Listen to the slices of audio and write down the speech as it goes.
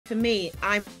For me,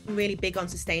 I'm really big on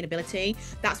sustainability.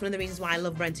 That's one of the reasons why I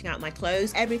love renting out my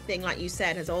clothes. Everything, like you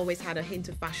said, has always had a hint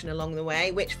of fashion along the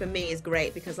way, which for me is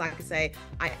great because, like I say,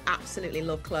 I absolutely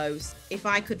love clothes. If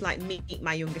I could like meet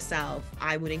my younger self,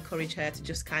 I would encourage her to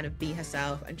just kind of be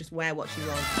herself and just wear what she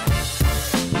wants.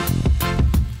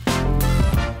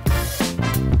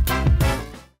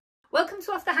 Welcome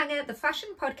to Off the Hanger, the fashion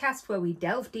podcast where we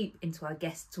delve deep into our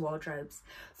guests' wardrobes,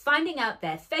 finding out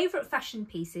their favourite fashion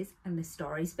pieces and the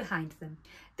stories behind them.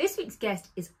 This week's guest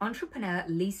is entrepreneur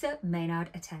Lisa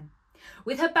Maynard-Atem.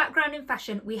 With her background in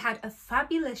fashion, we had a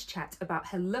fabulous chat about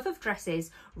her love of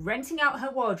dresses, renting out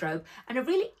her wardrobe, and a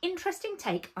really interesting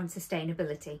take on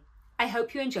sustainability. I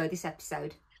hope you enjoy this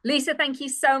episode. Lisa, thank you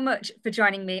so much for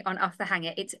joining me on Off the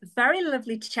Hanger. It's very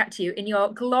lovely to chat to you in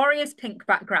your glorious pink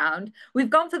background.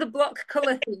 We've gone for the block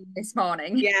colour theme this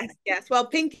morning. Yes. Well,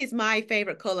 pink is my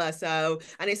favorite color,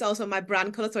 and it's also my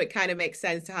brand color, so it kind of makes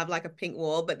sense to have like a pink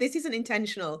wall. But this isn't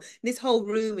intentional. This whole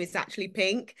room is actually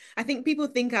pink. I think people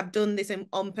think I've done this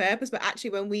on purpose, but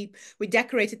actually, when we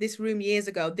decorated this room years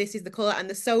ago, this is the color, and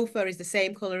the sofa is the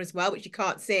same color as well, which you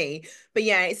can't see. But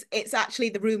yeah, it's actually,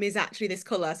 the room is actually this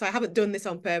color. So I haven't done this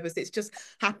on purpose. It's just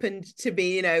happened to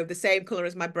be, the same color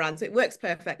as my brand, so it works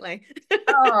perfectly.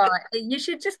 Oh, you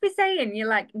should just be saying, you're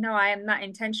like, no, I am that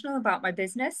intentional about my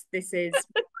business. This is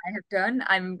what I have done.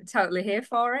 I'm totally here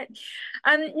for it.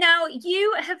 Now,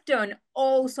 you have done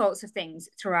all sorts of things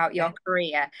throughout your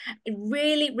career.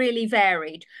 Really, really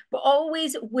varied, but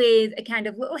always with a kind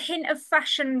of little hint of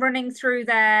fashion running through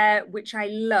there, which I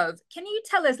love. Can you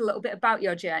tell us a little bit about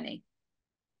your journey?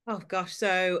 Oh gosh,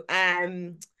 so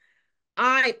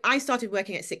I started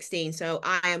working at 16, so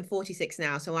I am 46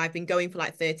 now, so I've been going for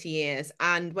like 30 years.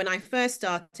 And when I first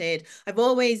started, I've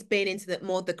always been into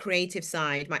more the creative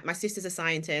side. My sister's a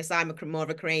scientist, I'm more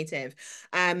of a creative.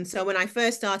 So when I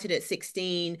first started at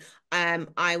 16,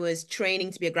 I was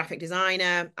training to be a graphic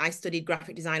designer. I studied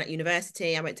graphic design at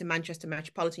university. I went to Manchester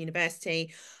Metropolitan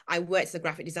University. I worked as a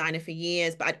graphic designer for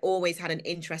years, but I'd always had an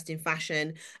interest in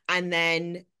fashion. And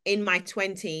then in my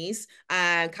 20s,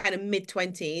 kind of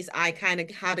mid-20s, I kind of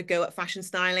had a go at fashion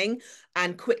styling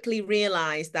and quickly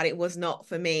realized that it was not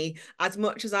for me. As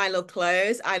much as I love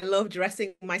clothes, I love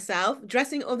dressing myself.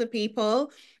 Dressing other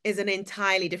people is an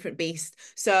entirely different beast.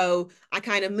 So I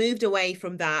kind of moved away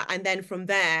from that. And then from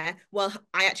there, well,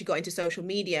 I actually got into social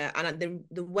media. And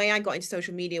the way I got into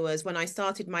social media was when I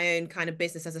started my own kind of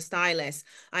business as a stylist,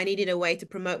 I needed a way to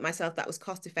promote myself that was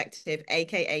cost effective,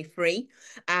 AKA free.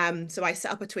 So I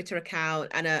set up a Twitter account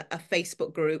and a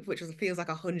Facebook group, which feels like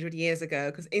 100 years ago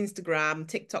because Instagram,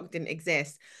 TikTok didn't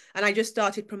exist. And I just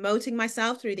started promoting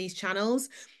myself through these channels.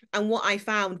 And what I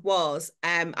found was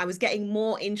I was getting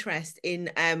more interest in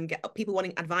people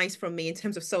wanting advice from me in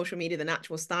terms of social media than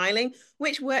actual styling,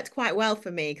 which worked quite well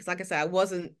for me because, like I said, I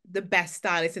wasn't the best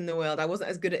stylist in the world. I wasn't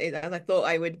as good at it as I thought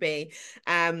I would be.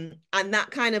 And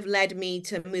that kind of led me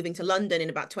to moving to London in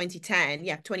about 2010.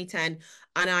 Yeah, 2010.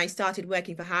 And I started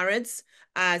working for Harrods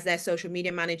as their social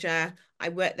media manager. I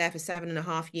worked there for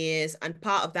 7.5 years. And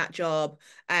part of that job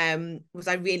was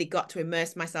I really got to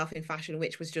immerse myself in fashion,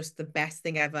 which was just the best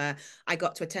thing ever. I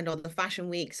got to attend all the fashion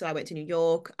weeks. So I went to New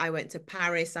York, I went to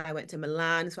Paris, I went to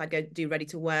Milan. So I'd go do ready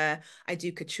to wear. I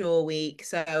do couture week.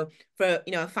 So for,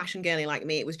 a fashion girly like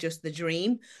me, it was just the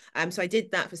dream. So I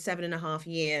did that for 7.5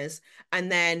 years. And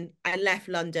then I left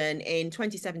London in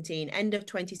 2017, end of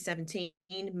 2017,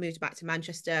 moved back to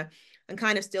Manchester and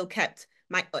kind of still kept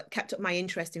up my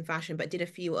interest in fashion, but did a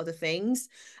few other things.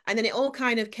 And then it all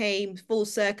kind of came full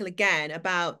circle again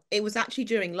it was actually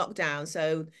during lockdown.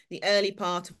 So the early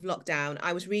part of lockdown,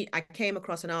 I came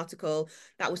across an article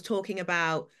that was talking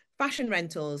about fashion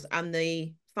rentals and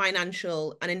the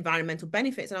financial and environmental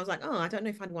benefits. And I was like, oh, I don't know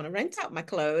if I'd want to rent out my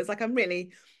clothes. Like I'm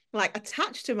really like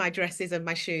attached to my dresses and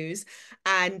my shoes.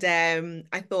 And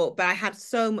I thought, but I had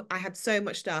so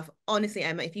much stuff. Honestly,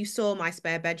 Emma, if you saw my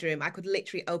spare bedroom, I could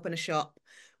literally open a shop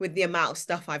with the amount of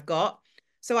stuff I've got.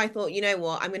 So I thought, you know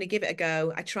what, I'm going to give it a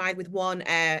go. I tried with one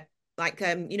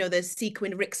the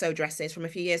sequin Rixo dresses from a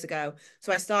few years ago.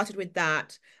 So I started with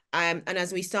that. And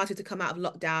as we started to come out of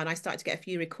lockdown, I started to get a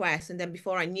few requests. And then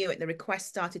before I knew it, the requests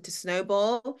started to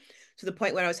snowball to the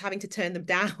point where I was having to turn them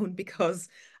down because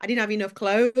I didn't have enough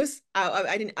clothes.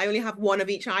 I only have one of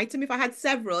each item. If I had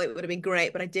several, it would have been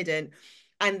great, but I didn't.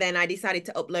 And then I decided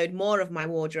to upload more of my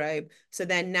wardrobe. So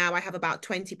then now I have about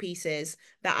 20 pieces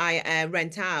that I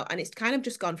rent out. And it's kind of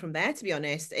just gone from there, to be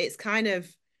honest. It's kind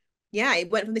of, yeah,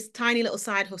 it went from this tiny little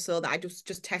side hustle that I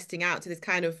just testing out to this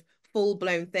kind of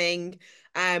full-blown thing.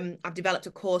 I've developed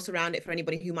a course around it for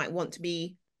anybody who might want to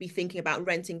be be thinking about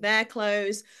renting their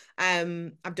clothes.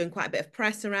 I've done quite a bit of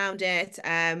press around it.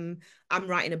 I'm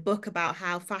writing a book about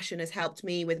how fashion has helped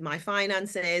me with my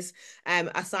finances.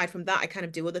 Aside from that, I kind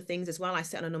of do other things as well. I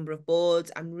sit on a number of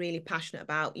boards. I'm really passionate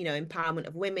about, empowerment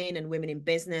of women and women in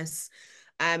business.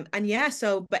 And yeah,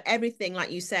 but everything,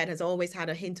 like you said, has always had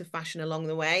a hint of fashion along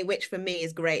the way, which for me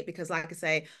is great because, like I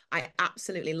say, I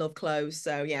absolutely love clothes.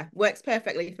 So yeah, works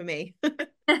perfectly for me.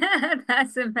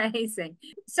 That's amazing.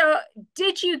 So,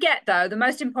 did you get, though, the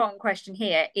most important question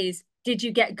here is, did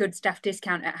you get good staff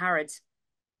discount at Harrods?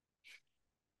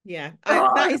 Yeah, Oh,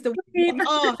 that is the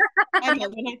oh, Emma,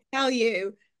 when I tell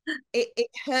you, it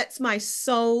hurts my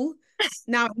soul.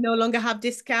 Now I no longer have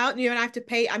discount, and I have to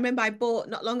pay. I remember I bought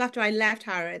not long after I left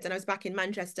Harrods and I was back in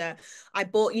Manchester. I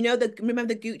bought, remember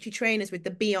the Gucci trainers with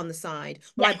the B on the side?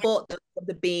 Well, yeah. I bought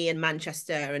the B in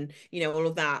Manchester and all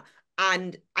of that.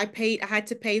 And I had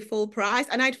to pay full price,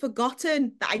 and I'd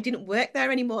forgotten that I didn't work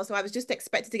there anymore. So I was just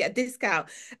expected to get a discount.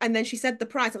 And then she said the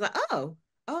price. I was like,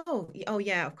 oh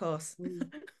yeah, of course.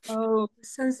 Oh,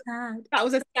 so sad. That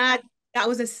was a sad, that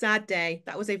was a sad day.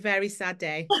 That was a very sad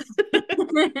day.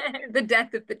 The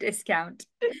death of the discount.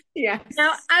 Now,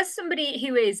 Yes. as somebody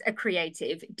who is a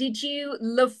creative, did you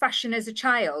love fashion as a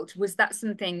child? Was that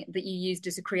something that you used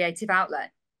as a creative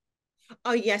outlet?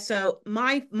 Oh yeah, so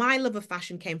my love of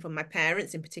fashion came from my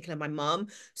parents, in particular my mum.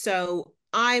 So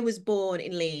I was born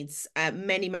in Leeds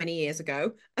many, many years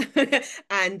ago.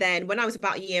 And then when I was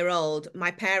about a year old,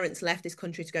 my parents left this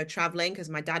country to go traveling because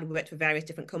my dad worked for various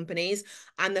different companies.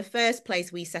 And the first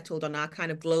place we settled on our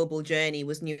kind of global journey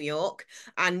was New York.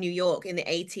 And New York in the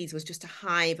 80s was just a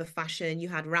hive of fashion. You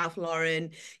had Ralph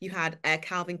Lauren, you had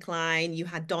Calvin Klein, you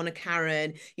had Donna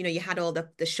Karan, you had all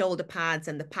the shoulder pads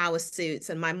and the power suits.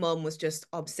 And my mum was just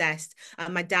obsessed.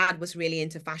 My dad was really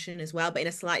into fashion as well, but in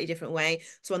a slightly different way.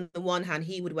 So on the one hand,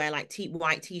 he would wear like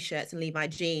white t-shirts and Levi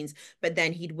jeans, but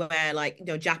then he'd wear like,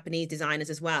 Japanese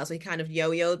designers as well. So he kind of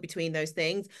yo-yoed between those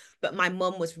things. But my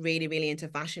mum was really, really into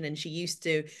fashion, and she used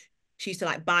to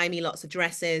like buy me lots of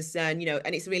dresses, and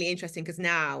and it's really interesting because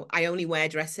now I only wear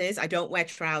dresses. I don't wear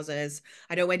trousers.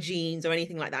 I don't wear jeans or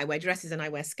anything like that. I wear dresses and I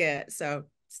wear skirts. So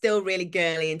still really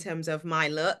girly in terms of my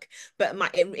look, but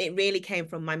it really came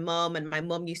from my mum, and my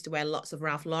mum used to wear lots of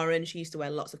Ralph Lauren. She used to wear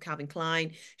lots of Calvin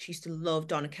Klein. She used to love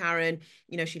Donna Karan.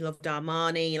 She loved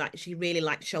Armani. Like she really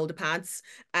liked shoulder pads.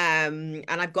 And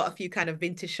I've got a few kind of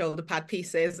vintage shoulder pad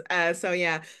pieces. So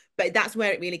yeah, but that's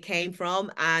where it really came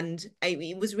from. And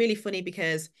it was really funny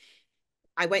because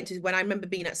when I remember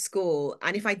being at school,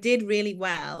 and if I did really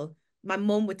well, my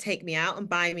mum would take me out and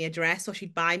buy me a dress, or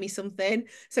she'd buy me something.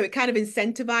 So it kind of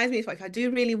incentivized me. It's like, if I do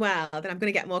really well, then I'm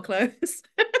going to get more clothes.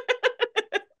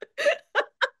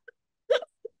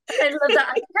 I love that.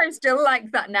 I think I'm still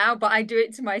like that now, but I do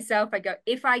it to myself. I go,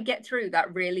 if I get through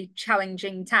that really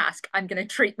challenging task, I'm going to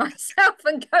treat myself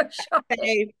and go shopping.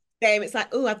 Same, same. It's like,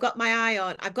 oh, I've got my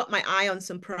eye on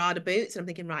some Prada boots. And I'm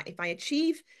thinking, right, if I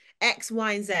achieve X,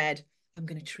 Y, and Z, I'm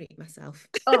going to treat myself.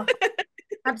 Oh,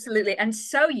 absolutely. And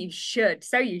so you should.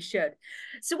 So you should.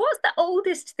 So, what's the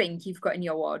oldest thing you've got in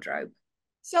your wardrobe?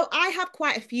 So I have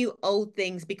quite a few old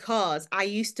things because I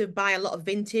used to buy a lot of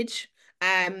vintage.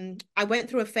 I went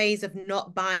through a phase of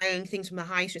not buying things from the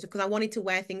high street because I wanted to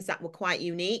wear things that were quite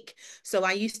unique. So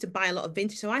I used to buy a lot of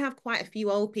vintage. So I have quite a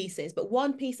few old pieces, but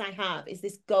one piece I have is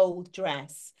this gold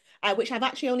dress. Which I've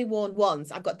actually only worn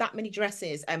once. I've got that many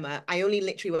dresses, Emma. I only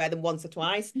literally wear them once or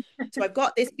twice. So I've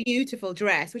got this beautiful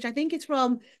dress, which I think it's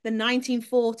from the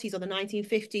 1940s or the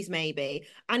 1950s, maybe.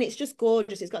 And it's just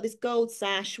gorgeous. It's got this gold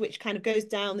sash, which kind of goes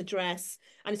down the dress.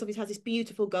 And it's obviously has this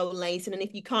beautiful gold lace. And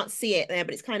if you can't see it there,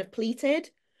 but it's kind of pleated,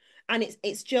 and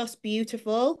it's just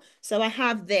beautiful. So I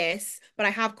have this, but I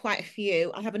have quite a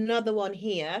few. I have another one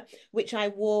here, which I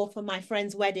wore for my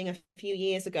friend's wedding a few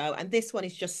years ago, and this one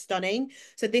is just stunning.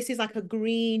 So this is like a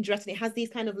green dress, and it has these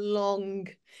kind of long,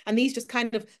 and these just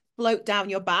kind of float down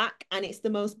your back, and it's the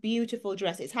most beautiful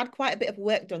dress. It's had quite a bit of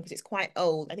work done because it's quite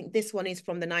old. I think this one is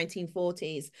from the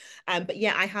 1940s. But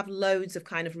yeah, I have loads of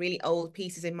kind of really old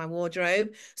pieces in my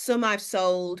wardrobe. Some I've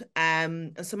sold,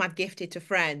 and some I've gifted to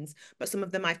friends, but some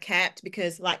of them I've kept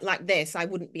because like this, I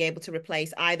wouldn't be able to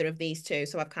replace either of these two.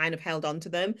 So I've kind of held on to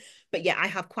them. But yeah, I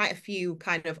have quite a few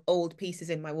kind of old pieces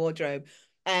in my wardrobe.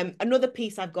 Another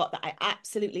piece I've got that I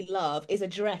absolutely love is a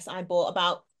dress I bought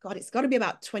about, God, it's got to be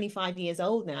about 25 years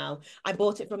old now. I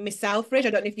bought it from Miss Selfridge. I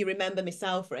don't know if you remember Miss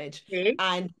Selfridge. Really?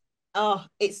 And oh,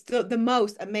 it's the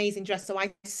most amazing dress. So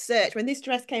I searched when this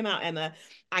dress came out, Emma,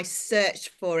 I searched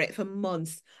for it for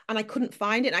months and I couldn't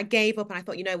find it. I gave up and I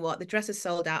thought, you know what, the dress is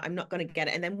sold out. I'm not going to get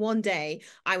it. And then one day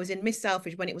I was in Miss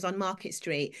Selfridge when it was on Market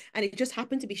Street, and it just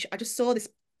happened to be, I just saw this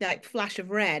like flash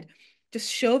of red.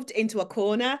 just shoved into a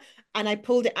corner, and I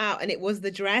pulled it out and it was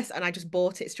the dress, and I just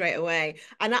bought it straight away.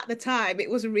 And at the time it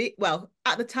was well,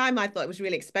 at the time I thought it was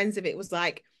really expensive. It was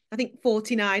like I think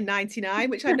 49.99,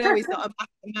 which I know is not a bad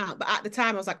amount, but at the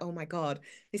time I was like, oh my God,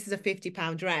 this is a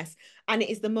 £50 dress. And it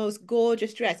is the most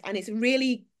gorgeous dress. And it's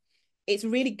really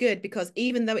good because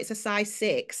even though it's a size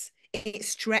 6, it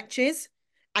stretches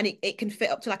and it can fit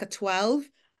up to like a 12.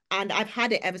 And I've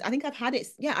had it ever, I think I've had it,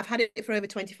 yeah, I've had it for over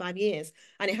 25 years.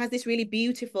 And it has this really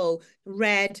beautiful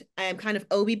red kind of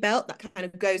obi belt that kind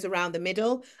of goes around the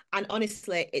middle. And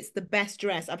honestly, it's the best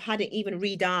dress. I've had it even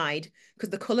re-dyed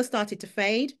because the color started to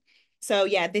fade. So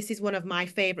yeah, this is one of my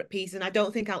favorite pieces, and I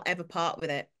don't think I'll ever part with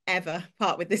it. Ever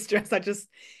part with this dress. I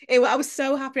was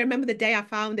so happy. I remember the day I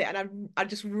found it, and I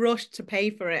just rushed to pay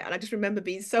for it, and I just remember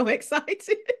being so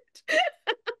excited.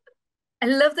 I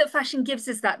love that fashion gives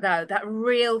us that though, that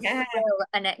real Yeah, thrill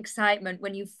and excitement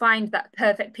when you find that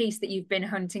perfect piece that you've been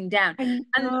hunting down. I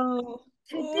And know.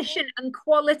 condition and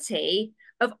quality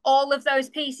of all of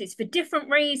those pieces for different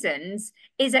reasons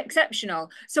is exceptional.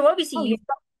 So obviously Oh yeah, you've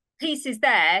got pieces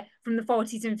there from the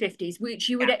 40s and 50s, which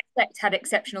you would yeah, expect had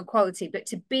exceptional quality, but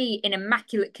to be in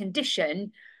immaculate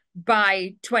condition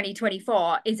by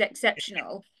 2024 is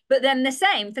exceptional. But then the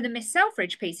same for the Miss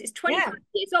Selfridge piece. It's yeah, 25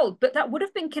 years old, but that would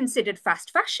have been considered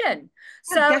fast fashion.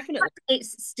 yeah, So definitely.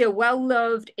 it's still well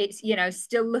loved. It's, you know,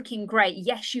 still looking great.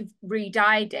 Yes, you've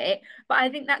re-dyed it, but I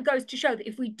think that goes to show that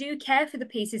if we do care for the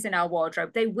pieces in our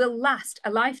wardrobe, they will last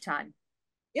a lifetime.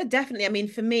 Yeah, definitely. I mean,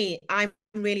 for me, I'm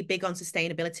really big on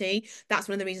sustainability. That's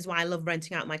one of the reasons why I love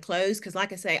renting out my clothes. Because,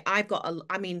 like I say,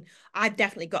 I mean, I've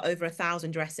definitely got over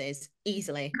 1,000 dresses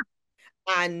easily.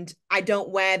 And I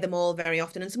don't wear them all very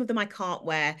often. And some of them I can't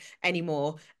wear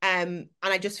anymore. And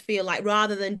I just feel like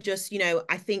rather than just,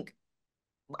 I think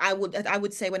I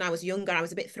would say when I was younger, I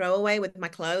was a bit throwaway with my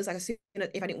clothes. Like, as soon as,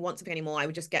 if I didn't want something anymore, I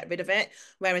would just get rid of it.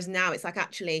 Whereas now it's like,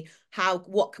 actually,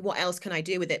 what else can I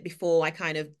do with it before I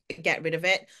kind of get rid of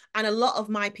it? And a lot of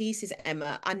my pieces,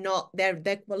 Emma, are not they're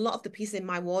a lot of the pieces in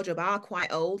my wardrobe are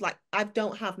quite old. Like, I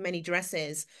don't have many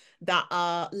dresses that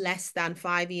are less than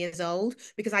 5 years old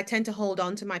because I tend to hold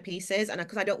on to my pieces, and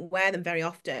because I don't wear them very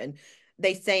often,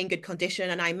 they stay in good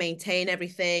condition, and I maintain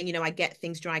everything. I get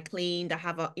things dry cleaned. I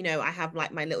have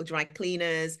like my little dry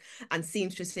cleaners and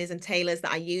seamstresses and tailors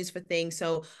that I use for things.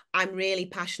 So I'm really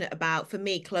passionate about, for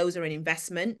me, clothes are an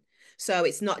investment. So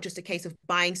it's not just a case of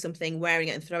buying something, wearing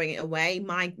it and throwing it away.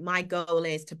 My goal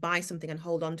is to buy something and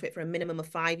hold on to it for a minimum of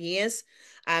 5 years.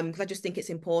 Because I just think it's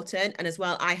important. And as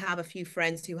well, I have a few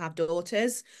friends who have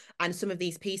daughters, and some of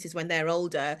these pieces, when they're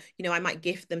older, I might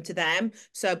gift them to them.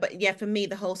 So, but yeah, for me,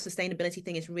 the whole sustainability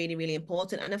thing is really, really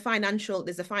important. And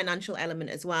there's a financial element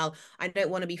as well. I don't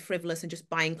want to be frivolous and just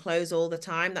buying clothes all the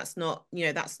time. That's not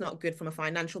good from a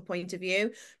financial point of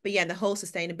view. But yeah, the whole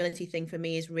sustainability thing for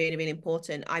me is really, really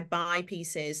important. I buy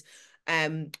pieces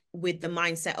with the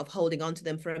mindset of holding on to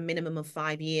them for a minimum of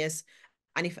 5 years.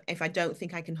 And if I don't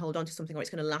think I can hold on to something or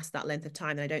it's going to last that length of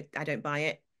time, then I don't buy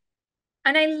it.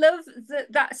 And I love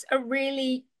that that's a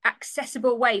really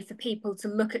accessible way for people to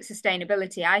look at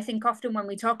sustainability. I think often when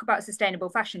we talk about sustainable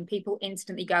fashion, people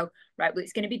instantly go, right, well,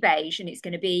 it's going to be beige and it's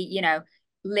going to be, you know,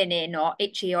 linen or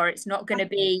itchy, or it's not going to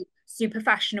be super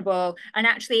fashionable. And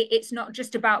actually, it's not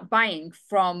just about buying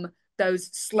from those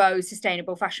slow,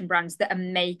 sustainable fashion brands that are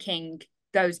making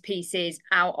those pieces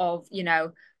out of, you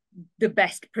know, the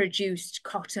best produced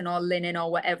cotton or linen or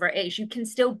whatever it is. You can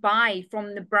still buy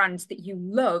from the brands that you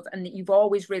love and that you've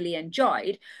always really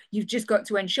enjoyed. You've just got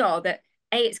to ensure that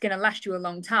A, it's going to last you a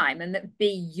long time, and that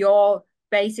B, you're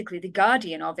basically the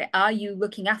guardian of it. Are you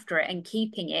looking after it and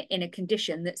keeping it in a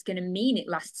condition that's going to mean it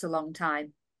lasts a long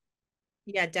time?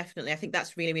 Yeah, definitely. I think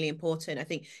that's really, really important. I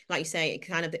think, like you say, it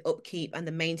kind of the upkeep and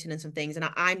the maintenance and things. And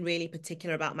I'm really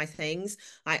particular about my things.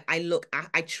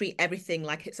 I treat everything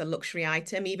like it's a luxury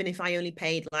item, even if I only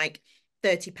paid like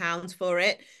 £30 for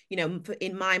it.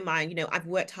 In my mind, I've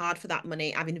worked hard for that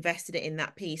money. I've invested it in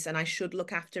that piece, and I should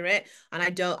look after it. And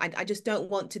I just don't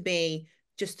want to be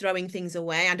just throwing things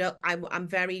away. I'm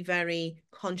very, very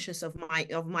conscious of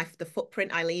the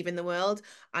footprint I leave in the world.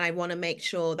 And I want to make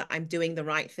sure that I'm doing the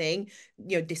right thing,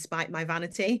 despite my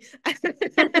vanity. I want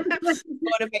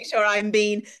to make sure I'm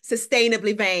being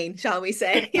sustainably vain, shall we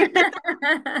say. But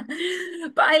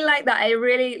I like that. I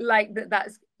really like that.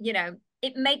 That's, you know,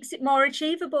 it makes it more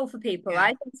achievable for people. I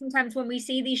Yeah. think sometimes when we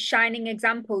see these shining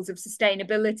examples of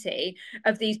sustainability,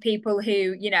 of these people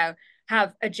who, you know,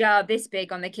 have a jar this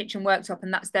big on their kitchen worktop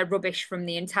and that's their rubbish from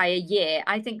the entire year,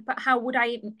 I think, but how would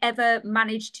I ever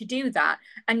manage to do that?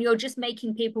 And you're just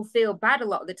making people feel bad a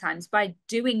lot of the times by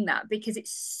doing that because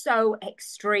it's so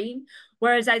extreme.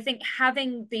 Whereas I think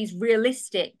having these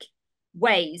realistic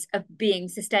ways of being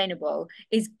sustainable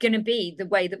is going to be the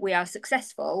way that we are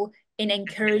successful in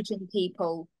encouraging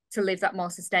people to live that more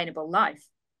sustainable life.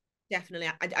 Definitely.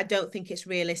 I don't think it's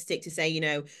realistic to say,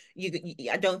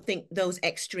 I don't think those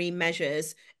extreme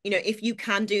measures, if you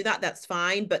can do that, that's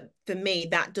fine. But for me,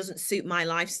 that doesn't suit my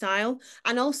lifestyle.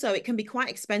 And also, it can be quite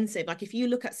expensive. Like if you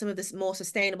look at some of the more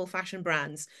sustainable fashion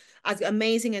brands, as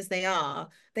amazing as they are,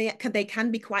 they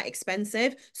can be quite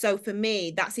expensive. So for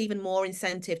me, that's even more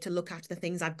incentive to look after the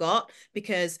things I've got,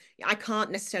 because I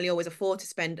can't necessarily always afford to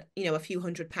spend, a few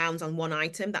 £100s on one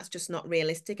item. That's just not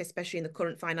realistic, especially in the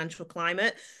current financial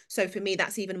climate. So for me,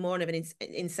 that's even more of an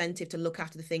incentive to look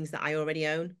after the things that I already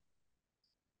own.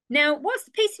 Now, what's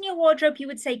the piece in your wardrobe you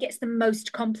would say gets the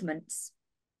most compliments?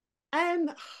 Um,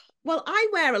 well, I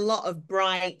wear a lot of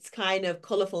bright, kind of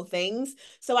colorful things.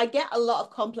 So I get a lot of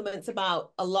compliments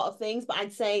about a lot of things, but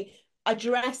I'd say a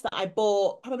dress that I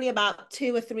bought probably about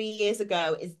 2 or 3 years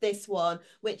ago is this one,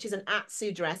 which is an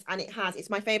Atsu dress, and it's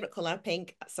my favorite color,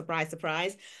 pink, surprise,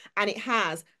 surprise. And it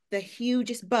has the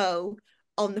hugest bow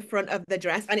on the front of the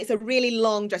dress, and it's a really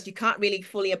long dress. You can't really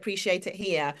fully appreciate it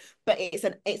here, but it's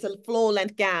a floor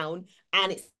length gown,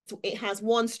 and it has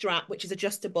one strap which is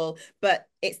adjustable, but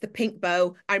it's the pink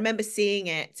bow. I remember seeing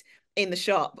it in the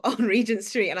shop on Regent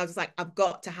Street, and I was like, I've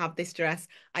got to have this dress.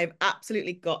 I've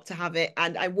absolutely got to have it.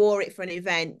 And I wore it for an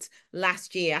event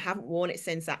last year. I haven't worn it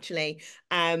since, actually.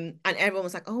 And everyone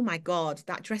was like, oh my God,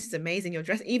 that dress is amazing. Your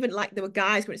dress, even like there were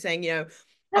guys who were saying,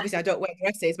 obviously I don't wear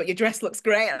dresses, but your dress looks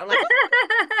great. And I'm like,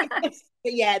 oh.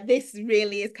 But yeah, this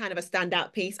really is kind of a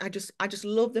standout piece. I just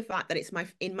love the fact that it's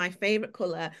my favorite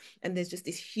color, and there's just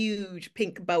this huge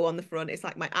pink bow on the front. It's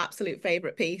like my absolute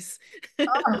favorite piece.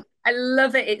 Oh, I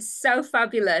love it. It's so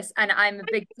fabulous. And I'm a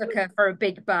big sucker for a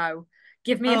big bow.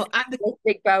 Give me a Oh, fabulous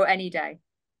big bow any day.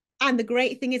 and the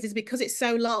great thing is because it's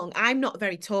so long, I'm not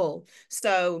very tall.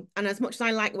 So, and as much as I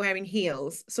like wearing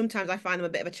heels, sometimes I find them a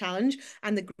bit of a challenge.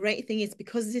 And the great thing is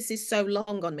because this is so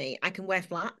long on me, I can wear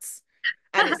flats.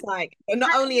 And it's like,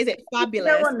 not only is it No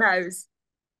fabulous, one knows.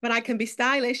 but I can be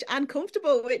stylish and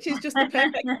comfortable, which is just the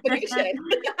perfect combination.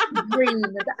 Dream,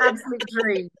 the absolute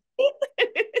dream.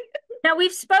 Now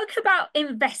we've spoke about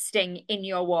investing in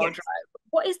your wardrobe. Yes.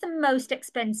 What is the most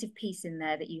expensive piece in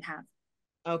there that you have?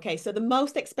 Okay, so the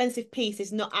most expensive piece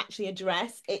is not actually a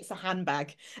dress, it's a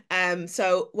handbag.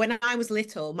 So when I was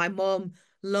little, my mom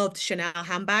loved Chanel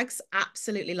handbags,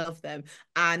 absolutely loved them.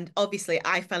 And obviously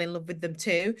I fell in love with them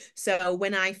too. So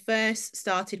when I first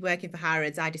started working for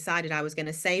Harrods, I decided I was going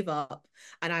to save up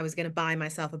and I was going to buy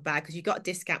myself a bag because you got a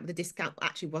discount, but the discount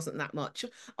actually wasn't that much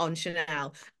on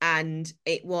Chanel. And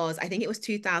I think it was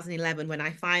 2011 when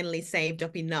I finally saved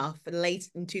up enough, late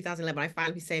in 2011, I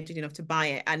finally saved enough to buy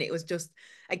it. And it was just,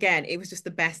 again, it was just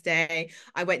the best day.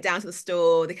 I went down to the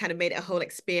store. They kind of made it a whole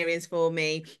experience for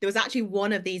me. There was actually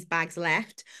one of these bags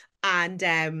left. And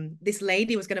this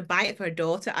lady was going to buy it for her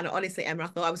daughter. And honestly, Emma, I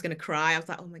thought I was going to cry. I was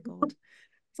like, oh my God,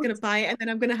 it's going to buy it. And then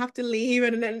I'm going to have to leave.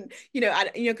 And then,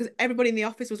 because everybody in the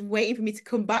office was waiting for me to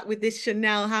come back with this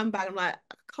Chanel handbag. I'm like,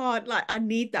 I can't, like, I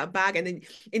need that bag. And then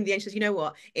in the end, she says, you know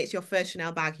what? It's your first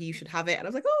Chanel bag. You should have it. And I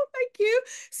was like, oh, thank you.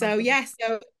 So, yes.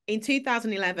 So in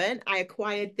 2011, I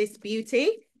acquired this beauty.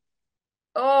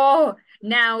 Oh,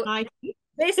 now I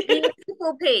this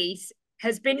beautiful piece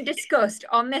has been discussed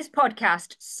on this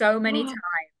podcast so many times.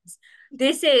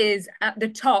 This is at the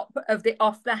top of the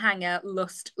off the hanger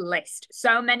lust list.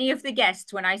 So many of the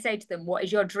guests, when I say to them, what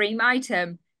is your dream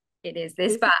item? It is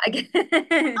this bag.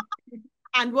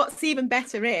 And what's even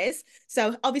better is,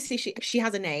 so obviously she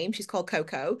has a name. She's called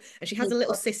Coco, and she has a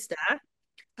little sister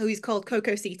who is called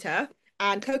Coco Sita.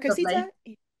 And Coco Sita Lovely.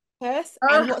 is purse.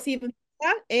 And Oh, what's even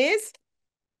better is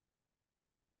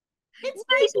it's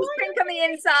nice and pink on the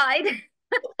inside.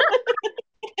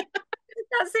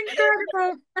 That's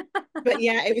incredible. but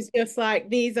yeah, it was just like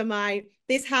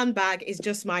this handbag is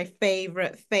just my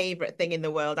favorite thing in the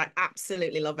world. I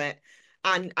absolutely love it.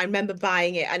 And I remember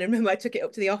buying it, and I remember I took it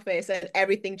up to the office and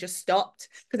everything just stopped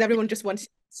because everyone just wanted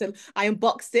to, I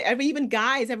unboxed it. Even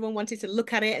guys, everyone wanted to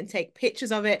look at it and take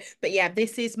pictures of it. But yeah,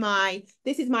 this is my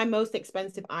most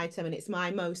expensive item, and it's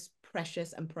my most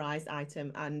precious and prized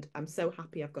item. And I'm so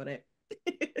happy I've got it.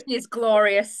 She is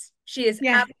glorious. She is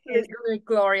Yeah, absolutely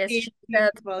glorious. she is She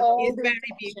deserves beautiful. She all is the very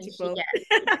attention she beautiful.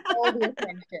 gets. All the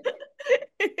attention.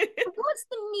 What's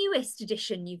the newest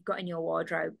addition you've got in your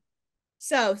wardrobe?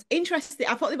 So interesting.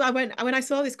 I thought when I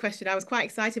saw this question, I was quite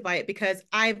excited by it because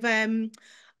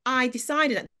I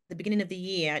decided at the beginning of the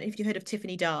year, and if you heard of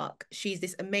Tiffany Dark, she's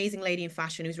this amazing lady in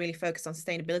fashion who's really focused on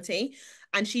sustainability.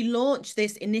 And she launched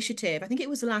this initiative, I think it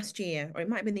was last year, or it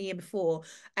might have been the year before,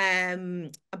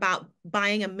 about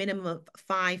buying a minimum of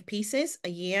 5 pieces a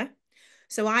year.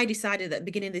 So I decided at the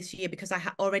beginning of this year, because I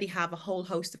already have a whole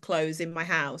host of clothes in my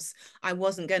house, I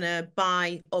wasn't going to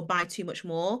buy too much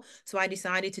more. So I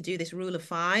decided to do this rule of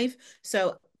five.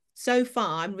 So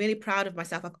far, I'm really proud of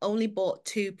myself. I've only bought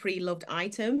two pre-loved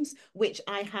items, which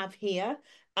I have here.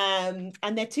 And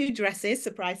they're two dresses,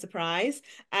 surprise, surprise.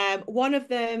 One of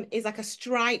them is like a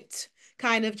striped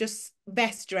kind of just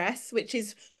vest dress, which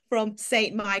is from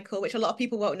Saint Michael, which a lot of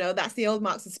people won't know. That's the old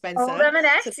Marks and Old Spencer. So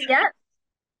M&S, yeah.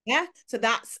 yeah, so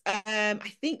that's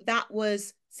I think that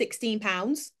was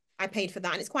 £16 I paid for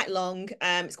that, and it's quite long.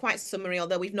 It's quite summery,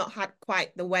 although we've not had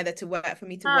quite the weather to work for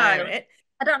me to wear No, it.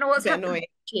 I don't know A what's bit happened annoying.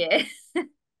 this year.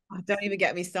 Oh, don't even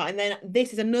get me started. And then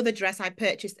this is another dress I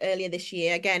purchased earlier this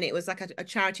year. Again, it was like a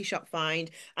charity shop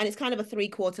find, and it's kind of a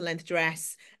three-quarter length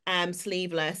dress,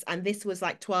 sleeveless, and this was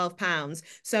like £12.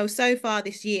 So far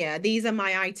this year, these are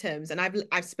my items, and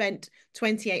I've spent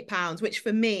 £28, which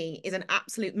for me is an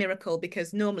absolute miracle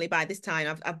because normally by this time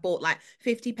I've bought like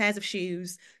 50 pairs of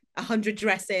shoes. 100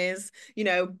 dresses,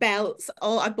 belts,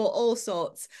 I bought all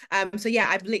sorts. So yeah,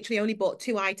 I've literally only bought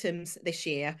two items this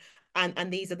year,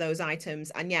 and these are those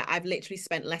items, and yeah, I've literally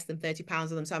spent less than £30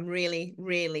 on them, so I'm really,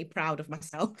 really proud of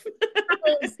myself.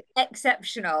 That is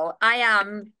exceptional. I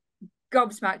am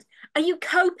gobsmacked. Are you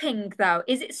coping though?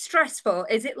 Is it stressful?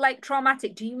 Is it like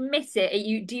traumatic? Do you miss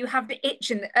it? Do you have the itch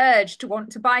and the urge to want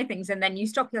to buy things and then you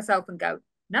stop yourself and go,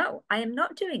 no, I am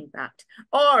not doing that?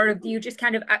 Or have you just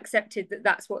kind of accepted that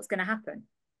that's what's going to happen?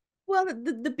 Well,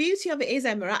 the beauty of it is,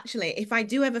 Emma, actually, if I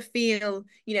do ever feel,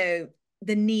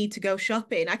 the need to go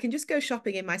shopping, I can just go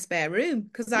shopping in my spare room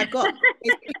because I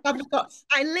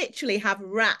literally have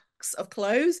racks of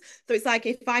clothes. So it's like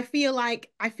if I feel like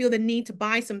I feel the need to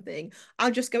buy something,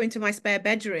 I'll just go into my spare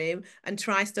bedroom and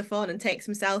try stuff on and take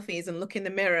some selfies and look in the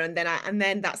mirror, and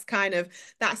then that's kind of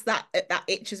that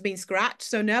itch has been scratched.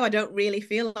 So no, I don't really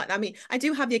feel like that. I mean, I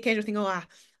do have the occasional thing, I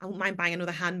wouldn't mind buying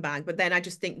another handbag, but then I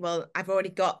just think, well, I've already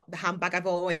got the handbag I've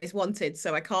always wanted,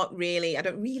 so I don't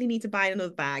really need to buy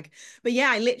another bag. But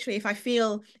yeah, if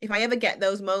I ever get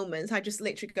those moments, I just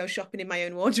literally go shopping in my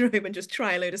own wardrobe and just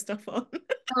try a load of stuff on.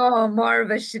 Oh, more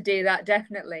of us should do that,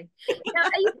 definitely. Now,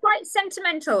 are you quite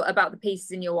sentimental about the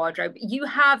pieces in your wardrobe? You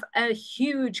have a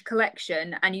huge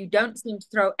collection and you don't seem to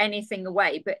throw anything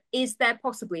away, but is there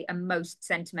possibly a most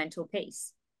sentimental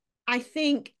piece? I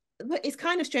think it's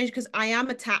kind of strange because I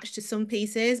am attached to some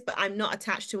pieces, but I'm not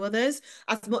attached to others.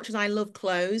 As much as I love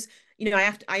clothes,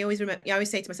 I always remember, I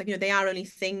always say to myself, they are only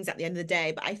things at the end of the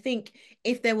day. But I think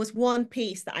if there was one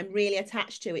piece that I'm really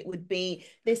attached to, it would be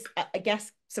this, I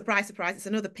guess, surprise, surprise, it's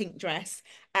another pink dress.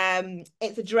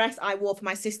 It's a dress I wore for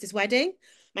my sister's wedding.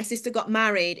 My sister got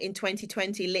married in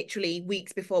 2020, literally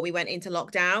weeks before we went into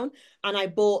lockdown. And I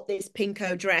bought this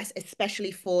pinko dress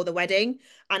especially for the wedding.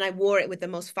 And I wore it with the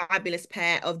most fabulous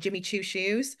pair of Jimmy Choo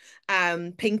shoes,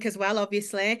 pink as well,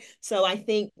 obviously. So I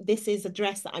think this is a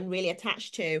dress that I'm really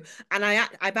attached to. And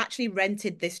I've actually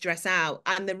rented this dress out.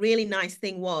 And the really nice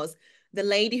thing was the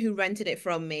lady who rented it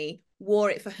from me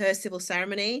wore it for her civil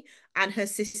ceremony, and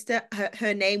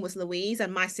her name was Louise,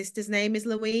 and my sister's name is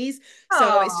Louise. So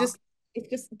Oh, it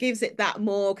just gives it that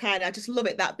more kind of, I just love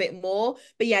it that bit more.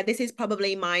 But yeah, this is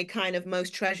probably my kind of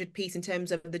most treasured piece in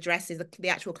terms of the dresses, the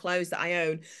actual clothes that I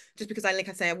own, just because like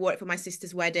I say, I wore it for my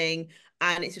sister's wedding,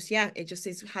 and it's just, yeah,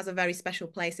 has a very special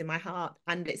place in my heart,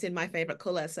 and it's in my favorite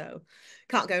color, so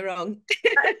can't go wrong.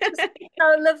 that's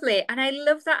so lovely. And I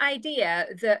love that idea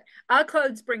that our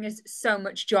clothes bring us so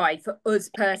much joy for us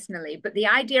personally. But the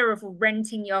idea of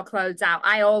renting your clothes out,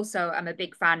 I also am a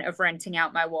big fan of renting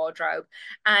out my wardrobe.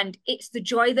 And it's the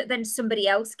joy that then somebody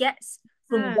else gets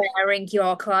from Yeah. wearing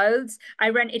your clothes. I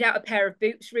rented out a pair of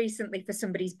boots recently for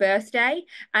somebody's birthday,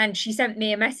 and she sent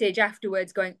me a message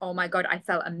afterwards going, oh my God, I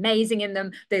felt amazing in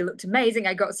them. They looked amazing.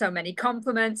 I got so many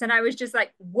compliments, and I was just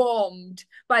like warmed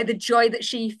by the joy that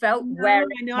she felt No, wearing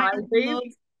I know. I my love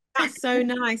boots. that's so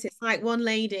nice. It's like one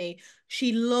lady,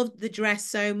 she loved the dress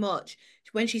so much.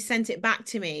 When she sent it back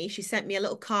to me, she sent me a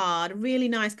little card, a really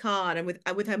nice card, and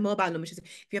with her mobile number. She said,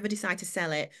 "If you ever decide to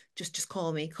sell it, just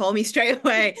call me straight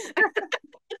away."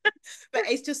 But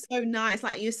it's just so nice.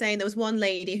 Like you were saying, there was one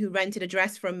lady who rented a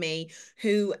dress from me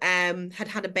who had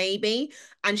had a baby,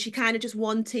 and she kind of just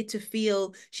wanted to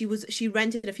feel she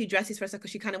rented a few dresses for us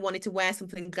because she kind of wanted to wear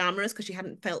something glamorous because she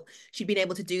hadn't felt she'd been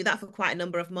able to do that for quite a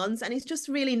number of months. And it's just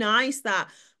really nice that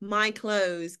my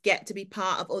clothes get to be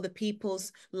part of other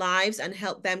people's lives and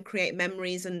help them create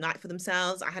memories and like for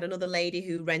themselves. I had another lady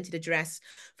who rented a dress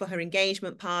for her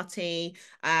engagement party,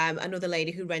 another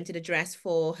lady who rented a dress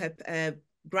for her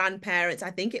grandparents.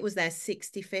 I think it was their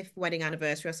 65th wedding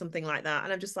anniversary or something like that.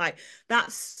 And I'm just like,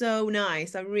 that's so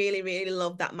nice. I really, really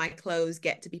love that my clothes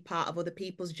get to be part of other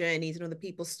people's journeys and other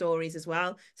people's stories as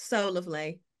well. So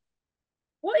lovely.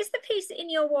 What is the piece in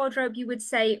your wardrobe you would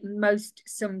say most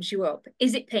sums you up?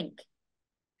 Is it pink?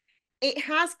 It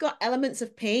has got elements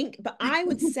of pink, but I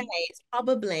would say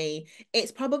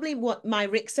it's probably what my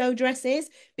Rixo dress is,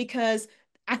 because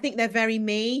I think they're very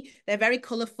me. They're very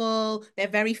colorful. They're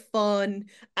very fun.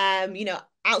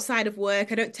 Outside of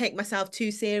work, I don't take myself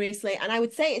too seriously, and I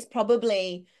would say it's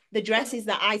probably the dresses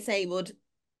that I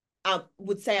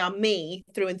would say are me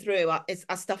through and through are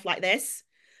stuff like this.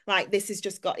 Like this is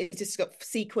just got it's just got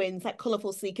sequins, like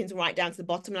colorful sequins right down to the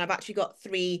bottom. And I've actually got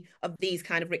three of these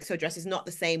kind of Rixo dresses, not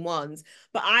the same ones.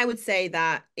 But I would say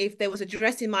that if there was a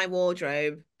dress in my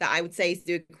wardrobe that I would say is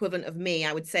the equivalent of me,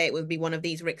 I would say it would be one of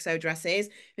these Rixo dresses,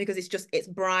 because it's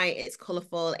bright, it's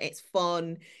colorful, it's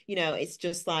fun, it's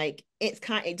just like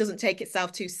it doesn't take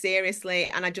itself too seriously.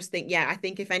 And I just think, yeah, I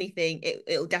think if anything,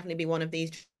 it'll definitely be one of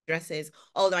these dresses.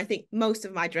 Although I think most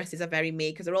of my dresses are very me,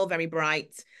 because they're all very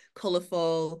bright,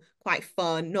 colorful, quite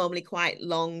fun, normally quite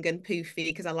long and poofy,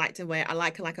 because I like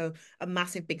a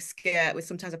massive big skirt with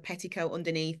sometimes a petticoat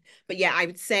underneath. But yeah, I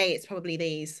would say it's probably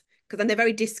these, because then they're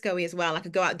very disco-y as well. I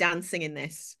could go out dancing in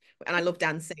this, and I love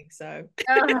dancing, so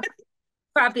Oh,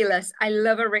 fabulous. I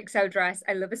love a Rixo dress.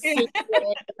 I love a yeah. sequin,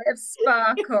 a bit of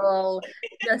sparkle.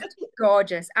 Just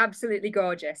gorgeous. Absolutely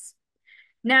gorgeous.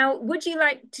 Now, would you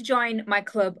like to join my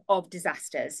club of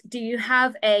disasters? Do you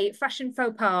have a fashion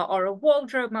faux pas or a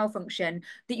wardrobe malfunction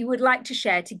that you would like to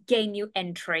share to gain you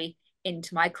entry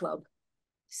into my club?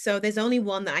 So there's only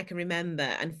one that I can remember.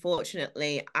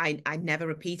 Unfortunately, I never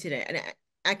repeated it. And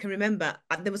I can remember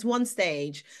there was one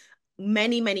stage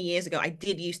many, many years ago. I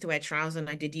did used to wear trousers and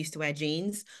I did used to wear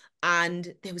jeans.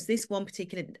 And there was this one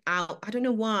particular out, I don't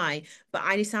know why, but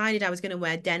I decided I was going to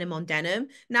wear denim on denim.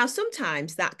 Now,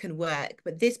 sometimes that can work,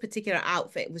 but this particular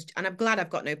outfit was, and I'm glad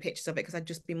I've got no pictures of it because I'd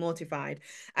just be mortified.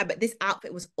 But this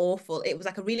outfit was awful. It was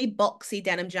like a really boxy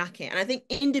denim jacket. And I think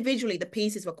individually the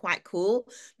pieces were quite cool,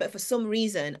 but for some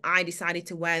reason I decided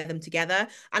to wear them together.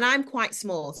 And I'm quite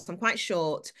small, so I'm quite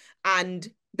short. And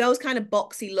those kind of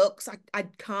boxy looks, I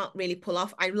can't really pull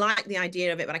off. I like the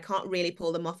idea of it, but I can't really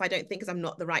pull them off. I don't think, because I'm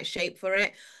not the right shape for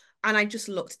it. And I just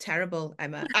looked terrible,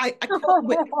 Emma. I couldn't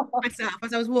whip myself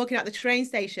as I was walking out the train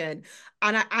station.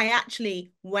 And I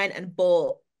actually went and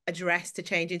bought a dress to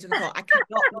change into. I thought, I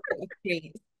cannot look at the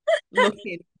streets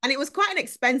looking. And it was quite an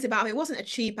expensive outfit. It wasn't a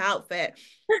cheap outfit,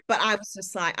 but I was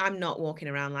just like, I'm not walking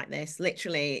around like this.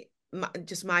 Literally,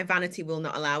 just my vanity will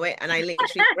not allow it. And I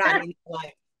literally ran in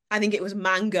like, I think it was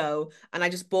Mango, and I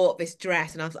just bought this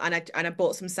dress, and I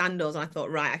bought some sandals, and I thought,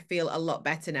 right, I feel a lot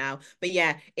better now. But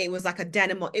yeah, it was like a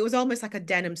denim. It was almost like a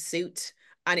denim suit,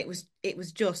 and it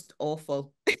was just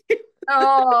awful.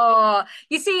 Oh,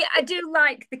 you see, I do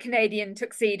like the Canadian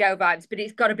tuxedo vibes, but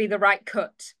it's got to be the right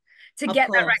cut. To Of get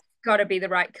that right, course. it's got to be the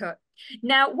right cut.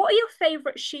 Now, what are your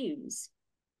favorite shoes?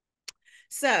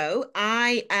 So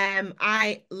I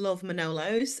love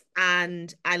Manolos,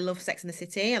 and I love Sex and the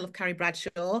City. I love Carrie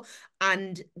Bradshaw,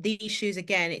 and these shoes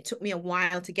again. It took me a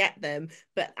while to get them,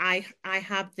 but I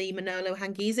have the Manolo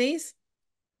Hangizis.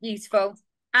 Beautiful.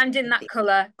 And in that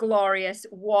color, glorious.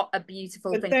 What a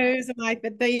beautiful But thing.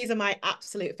 these are my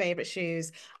absolute favorite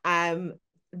shoes. Um,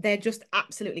 they're just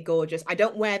absolutely gorgeous. I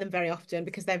don't wear them very often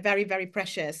because they're very, very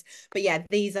precious. But yeah,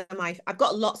 I've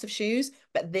got lots of shoes,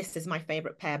 but this is my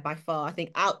favorite pair by far. I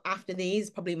think out after these,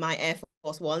 probably my Air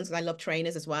Force Ones, because I love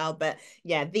trainers as well. But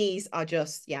yeah, these are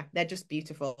just, yeah, they're just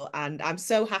beautiful. And I'm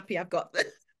so happy I've got them.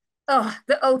 Oh,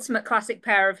 the ultimate classic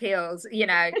pair of heels. You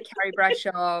know, Carrie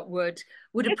Bradshaw would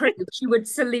approve. She would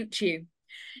salute you.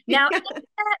 Now, is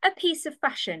there a piece of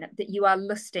fashion that you are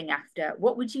lusting after?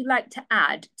 What would you like to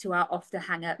add to our off the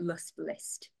hanger lust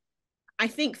list? I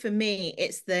think for me,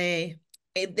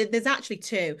 there's actually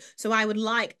two. So I would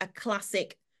like a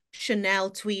classic Chanel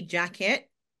tweed jacket,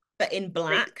 but in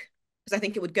black, because I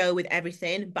think it would go with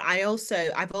everything. But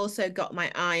I've also got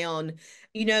my eye on,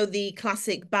 the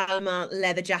classic Balmain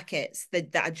leather jackets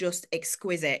that are just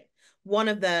exquisite. One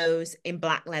of those in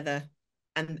black leather.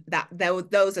 And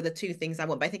those are the two things I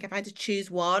want. But I think if I had to choose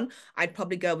one, I'd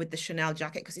probably go with the Chanel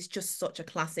jacket, because it's just such a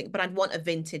classic. But I'd want a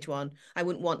vintage one. I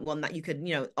wouldn't want one that you could,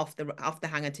 off the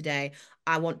hanger today.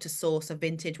 I want to source a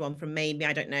vintage one from maybe,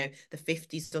 I don't know, the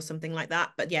 50s or something like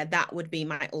that. But yeah, that would be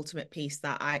my ultimate piece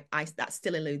that I that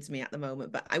still eludes me at the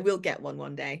moment, but I will get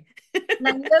one day. And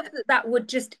I love that that would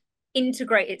just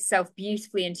integrate itself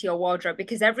beautifully into your wardrobe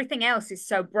because everything else is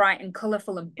so bright and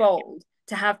colorful and bold.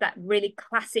 To have that really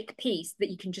classic piece that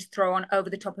you can just throw on over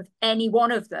the top of any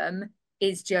one of them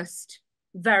is just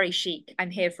Very chic. I'm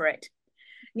here for it.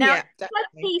 Now, Yeah,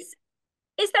 definitely.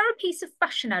 is there a piece of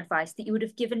fashion advice that you would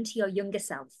have given to your younger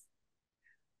self?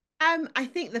 I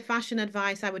think the fashion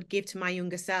advice I would give to my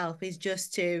younger self is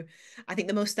just to, I think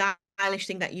the most stylish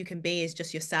thing that you can be is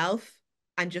just yourself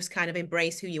and just kind of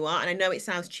embrace who you are. And I know it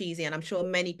sounds cheesy, and I'm sure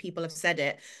many people have said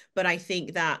it, but I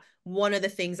think that one of the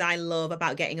things I love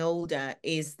about getting older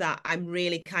is that I'm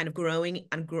really kind of growing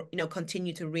and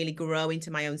continue to really grow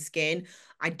into my own skin.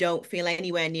 I don't feel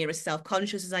anywhere near as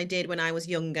self-conscious as I did when I was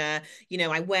younger.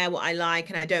 I wear what I like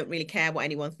and I don't really care what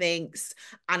anyone thinks.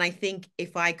 And I think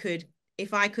if I could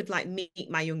like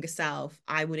meet my younger self,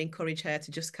 I would encourage her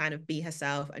to just kind of be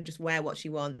herself and just wear what she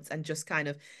wants and just kind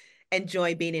of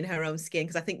enjoy being in her own skin,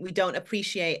 because I think we don't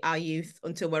appreciate our youth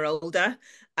until we're older.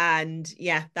 And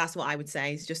yeah, that's what I would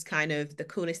say is just kind of the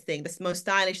coolest thing, the most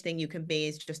stylish thing you can be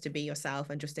is just to be yourself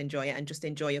and just enjoy it and just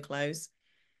enjoy your clothes.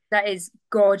 That is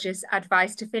gorgeous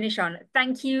advice to finish on.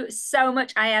 Thank you so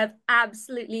much. I have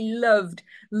absolutely loved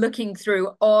looking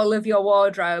through all of your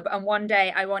wardrobe. And one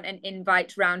day I want an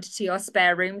invite round to your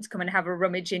spare room to come and have a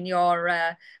rummage in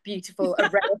your beautiful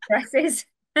array of dresses.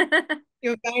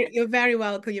 You're very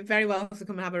welcome. You're very welcome to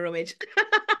come and have a rummage.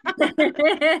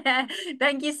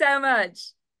 Thank you so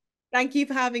much. Thank you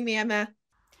for having me, Emma.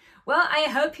 Well, I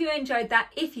hope you enjoyed that.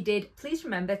 If you did, please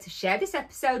remember to share this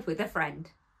episode with a friend.